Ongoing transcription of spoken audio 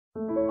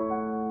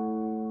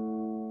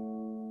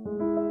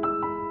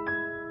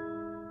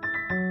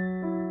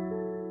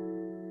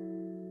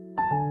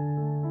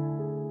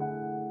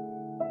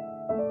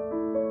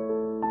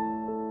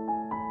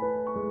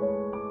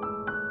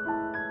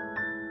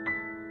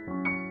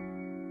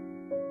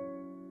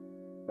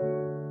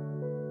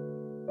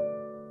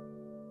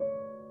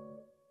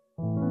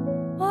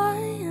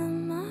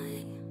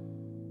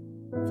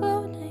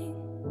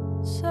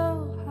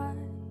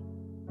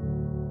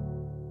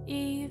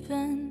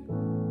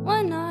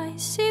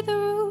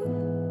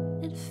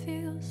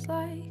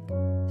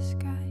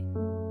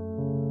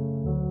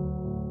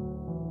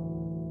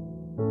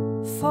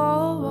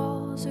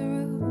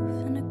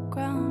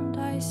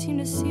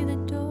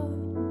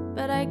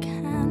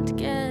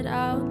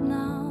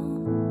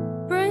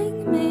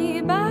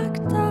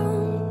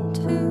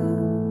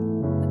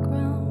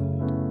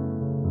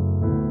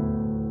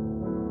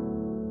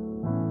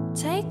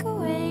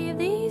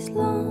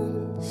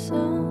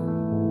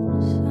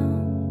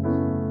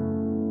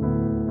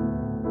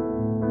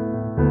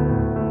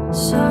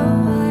So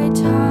I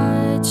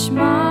touch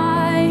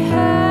my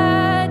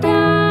head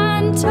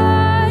and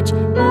touch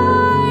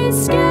my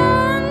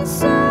skin,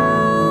 so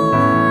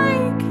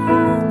I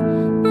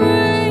can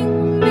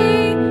bring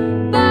me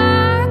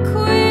back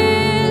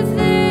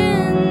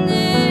within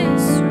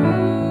this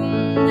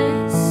room,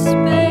 this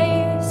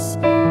space,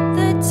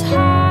 the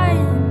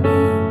timing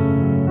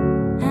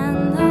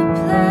and the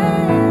place.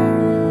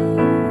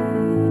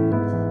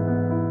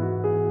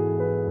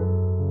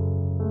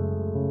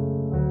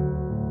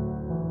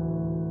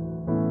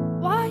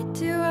 Why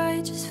do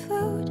I just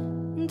float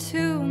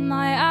into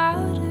my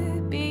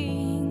outer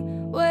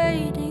being,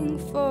 waiting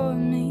for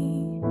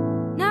me?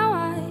 Now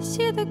I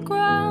see the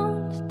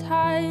ground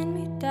tying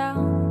me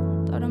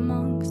down, out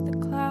amongst the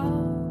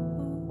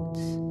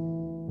clouds.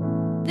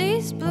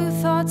 These blue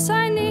thoughts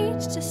I need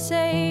to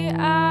say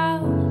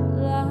out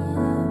loud.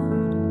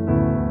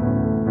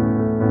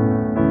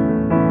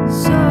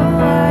 So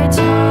I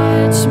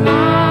touch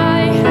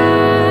my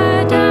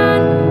head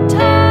and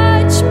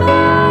touch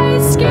my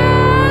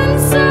skin,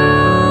 so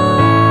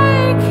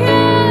I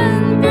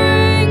can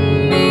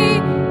bring me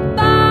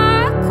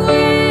back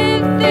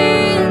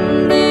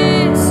within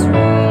this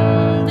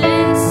room,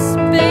 this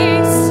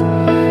space,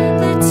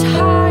 the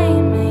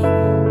timing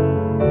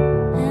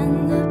and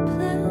the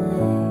place.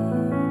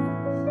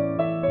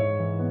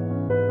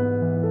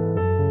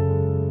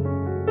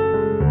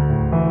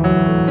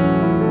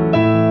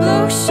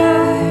 Blue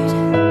shirt,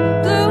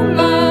 blue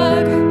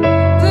mug,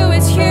 blue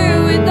is here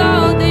with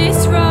all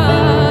this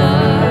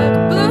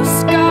rug. Blue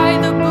sky,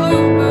 the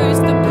blue birds,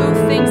 the blue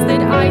things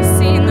that I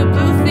see, and the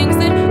blue things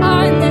that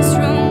are in this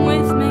room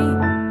with me.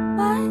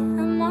 Why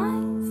am I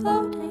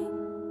floating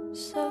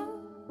so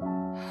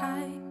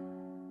high?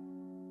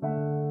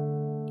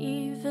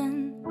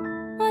 Even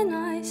when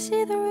I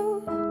see the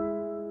roof,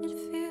 it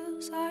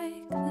feels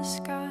like the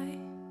sky.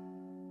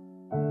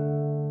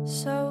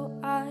 So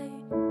I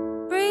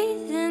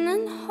breathe in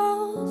and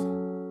hold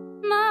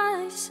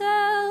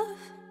myself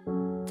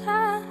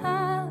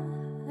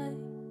tight,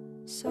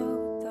 so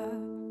the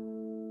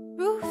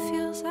roof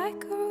feels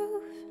like a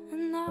roof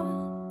and not